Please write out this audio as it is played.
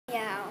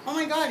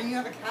my God! And you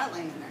have a cat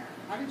laying there.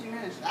 How did you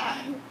manage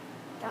that?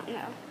 Don't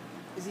know.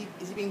 Is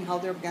he being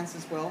held there against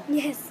his will?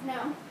 Yes.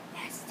 No.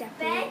 Yes,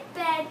 definitely.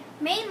 Bed,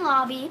 main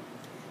lobby,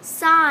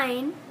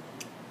 sign.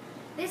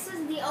 This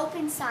is the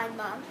open sign,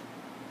 Mom.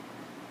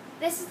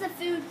 This is the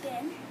food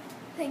bin,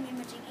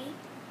 thingamajiggy.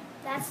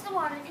 That's the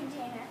water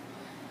container.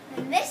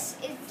 And this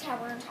is the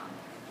tower on top.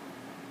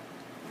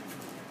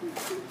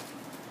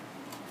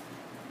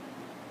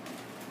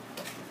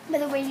 By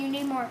the way, you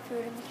need more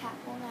food in the cat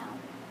bowl now.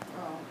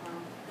 Oh,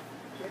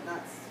 get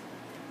nuts.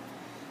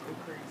 Go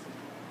crazy.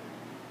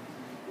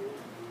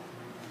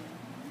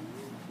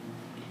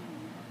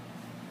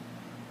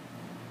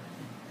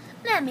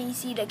 Let me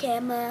see the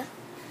camera.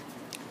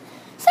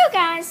 So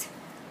guys,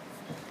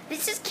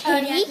 this is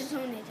Kitty.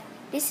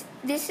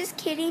 This is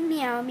Kitty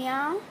Meow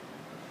Meow.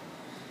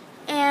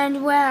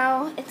 And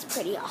well, it's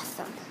pretty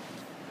awesome.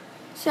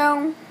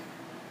 So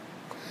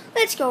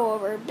let's go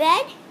over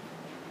bed.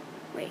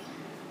 Wait.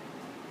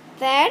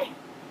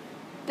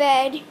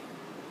 Bed,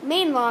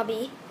 main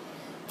lobby,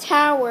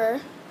 tower,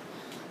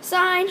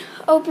 sign,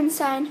 open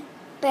sign,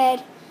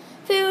 bed,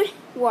 food,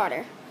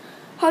 water.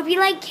 Hope you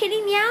like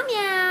Kitty Meow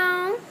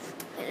Meow.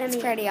 It's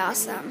pretty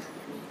awesome.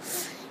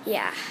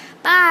 Yeah.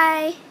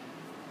 Bye.